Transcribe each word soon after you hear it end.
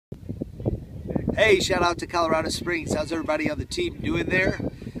Hey, shout out to Colorado Springs. How's everybody on the team doing there?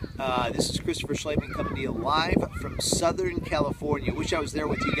 This is Christopher Schleitman coming to you live from Southern California. Wish I was there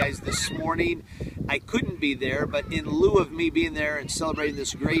with you guys this morning. I couldn't be there, but in lieu of me being there and celebrating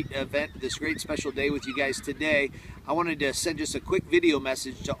this great event, this great special day with you guys today, I wanted to send just a quick video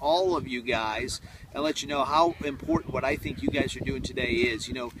message to all of you guys and let you know how important what I think you guys are doing today is.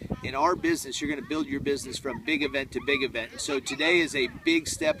 You know, in our business, you're going to build your business from big event to big event. So today is a big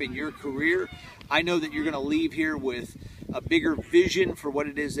step in your career. I know that you're going to leave here with a bigger vision for what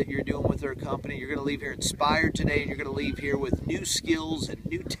it is that you're doing with our company. You're going to leave here inspired today, and you're going to leave here with new skills and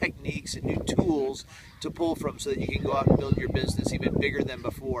new techniques and new tools to pull from so that you can go out and build your business even bigger than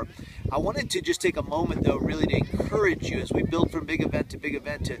before. I wanted to just take a moment, though, really to encourage you as we build from big event to big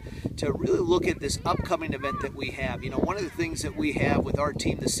event to really look at this upcoming event that we have. You know, one of the things that we have with our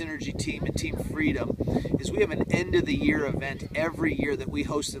team, the Synergy team and Team Freedom, is we have an end-of-the-year event every year that we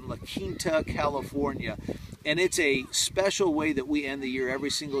host in La Quinta, California. And it's a special way that we end the year every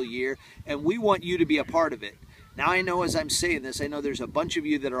single year, and we want you to be a part of it. Now, I know as I'm saying this, I know there's a bunch of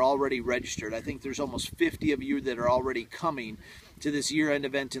you that are already registered. I think there's almost 50 of you that are already coming to this year-end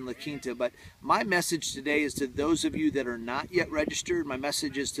event in La Quinta. But my message today is to those of you that are not yet registered. My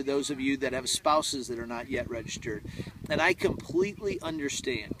message is to those of you that have spouses that are not yet registered. And I completely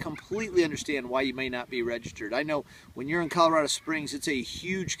understand why you may not be registered. I know when you're in Colorado Springs, it's a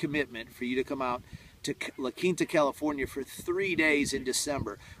huge commitment for you to come out to La Quinta, California for 3 days in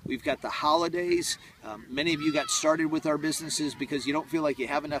December. We've got the holidays. Many of you got started with our businesses because you don't feel like you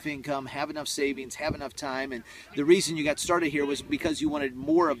have enough income, have enough savings, have enough time, and the reason you got started here was because you wanted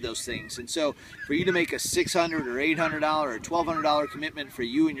more of those things. And so for you to make a $600 or $800 or $1,200 commitment for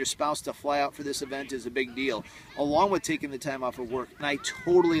you and your spouse to fly out for this event is a big deal, along with taking the time off of work, and I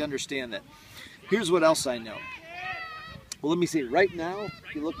totally understand that. Here's what else I know. Well, let me see. Right now,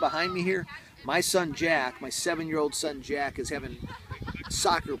 if you look behind me here, my son Jack, my 7-year-old son Jack, is having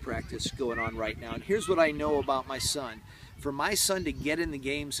soccer practice going on right now. And here's what I know about my son. For my son to get in the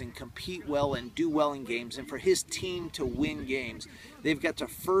games and compete well and do well in games, and for his team to win games, they've got to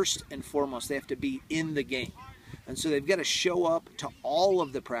first and foremost, they have to be in the game. And so they've got to show up to all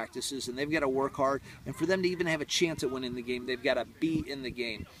of the practices, and they've got to work hard. And for them to even have a chance at winning the game, they've got to be in the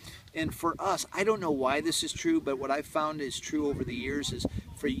game. And for us, I don't know why this is true, but what I've found is true over the years is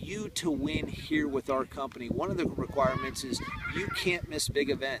for you to win here with our company, one of the requirements is you can't miss big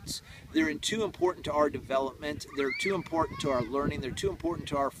events. They're too important to our development. They're too important to our learning. They're too important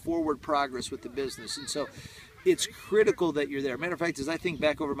to our forward progress with the business. And so it's critical that you're there. Matter of fact, as I think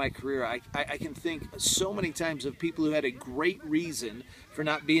back over my career, I can think so many times of people who had a great reason for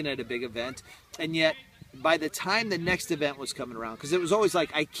not being at a big event, and yet by the time the next event was coming around, because it was always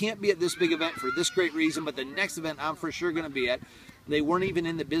like, I can't be at this big event for this great reason, but the next event I'm for sure going to be at, they weren't even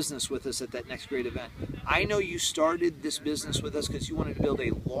in the business with us at that next great event. I know you started this business with us because you wanted to build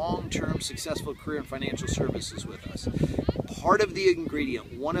a long-term successful career in financial services with us. Part of the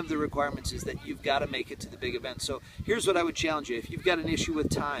ingredient, one of the requirements is that you've got to make it to the big event. So here's what I would challenge you. If you've got an issue with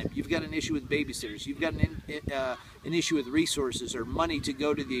time, you've got an issue with babysitters, you've got an issue with resources or money to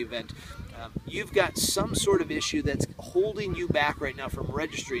go to the event, you've got some sort of issue that's holding you back right now from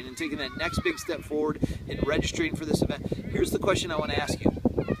registering and taking that next big step forward in registering for this event, here's the question I want to ask you.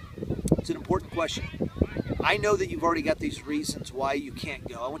 It's an important question. I know that you've already got these reasons why you can't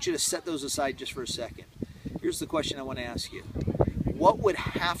go. I want you to set those aside just for a second. Here's the question I want to ask you. What would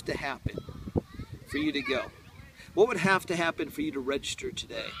have to happen for you to go? What would have to happen for you to register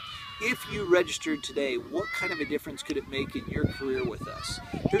today? If you registered today, what kind of a difference could it make in your career with us?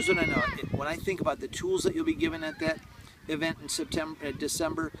 Here's what I know. When I think about the tools that you'll be given at that event in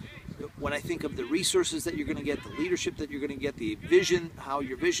December, when I think of the resources that you're going to get, the leadership that you're going to get, the vision, how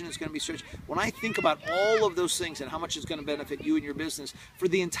your vision is going to be stretched, when I think about all of those things and how much it's going to benefit you and your business for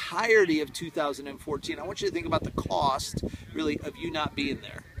the entirety of 2014, I want you to think about the cost, really, of you not being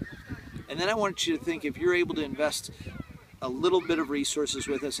there. And then I want you to think, if you're able to invest a little bit of resources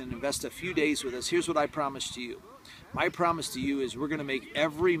with us and invest a few days with us, here's what I promise to you. My promise to you is we're going to make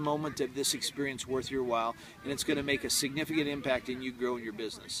every moment of this experience worth your while, and it's going to make a significant impact in you growing your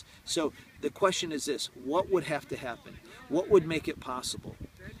business. So the question is this: what would have to happen? What would make it possible?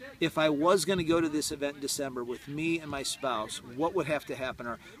 If I was going to go to this event in December with me and my spouse, what would have to happen,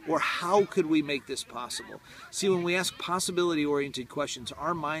 or how could we make this possible? See, when we ask possibility-oriented questions,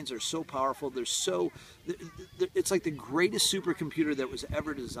 our minds are so powerful. It's like the greatest supercomputer that was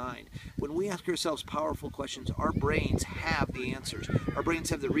ever designed. When we ask ourselves powerful questions, our brains have the answers. Our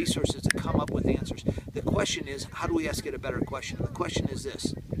brains have the resources to come up with answers. The question is, how do we ask it a better question? The question is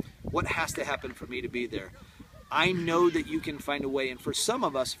this: what has to happen for me to be there? I know that you can find a way. And for some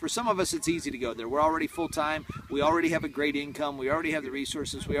of us, it's easy to go there. We're already full-time. We already have a great income. We already have the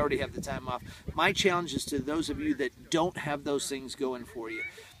resources. We already have the time off. My challenge is to those of you that don't have those things going for you.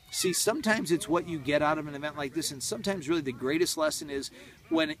 See, sometimes it's what you get out of an event like this, and sometimes really the greatest lesson is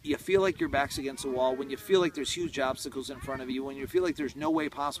when you feel like your back's against the wall, when you feel like there's huge obstacles in front of you, when you feel like there's no way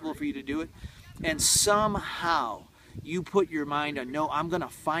possible for you to do it, and somehow you put your mind on, no, I'm going to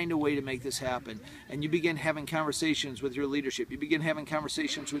find a way to make this happen. And you begin having conversations with your leadership. You begin having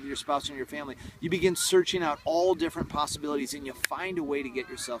conversations with your spouse and your family. You begin searching out all different possibilities, and you find a way to get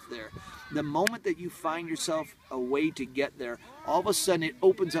yourself there. The moment that you find yourself a way to get there, all of a sudden it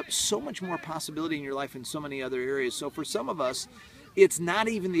opens up so much more possibility in your life in so many other areas. So for some of us, it's not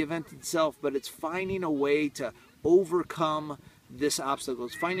even the event itself, but it's finding a way to overcome this obstacle.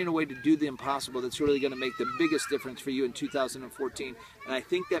 It's finding a way to do the impossible that's really going to make the biggest difference for you in 2014. And I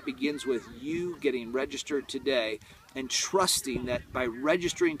think that begins with you getting registered today and trusting that by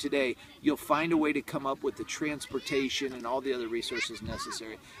registering today, you'll find a way to come up with the transportation and all the other resources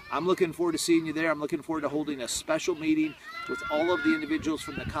necessary. I'm looking forward to seeing you there. I'm looking forward to holding a special meeting with all of the individuals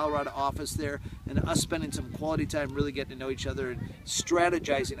from the Colorado office there, and us spending some quality time really getting to know each other and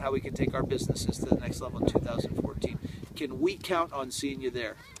strategizing how we can take our businesses to the next level in 2014. Can we count on seeing you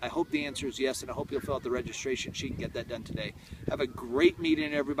there? I hope the answer is yes, and I hope you'll fill out the registration sheet and get that done today. Have a great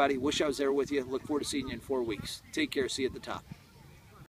meeting, everybody. Wish I was there with you. Look forward to seeing you in 4 weeks. Take care. See you at the top.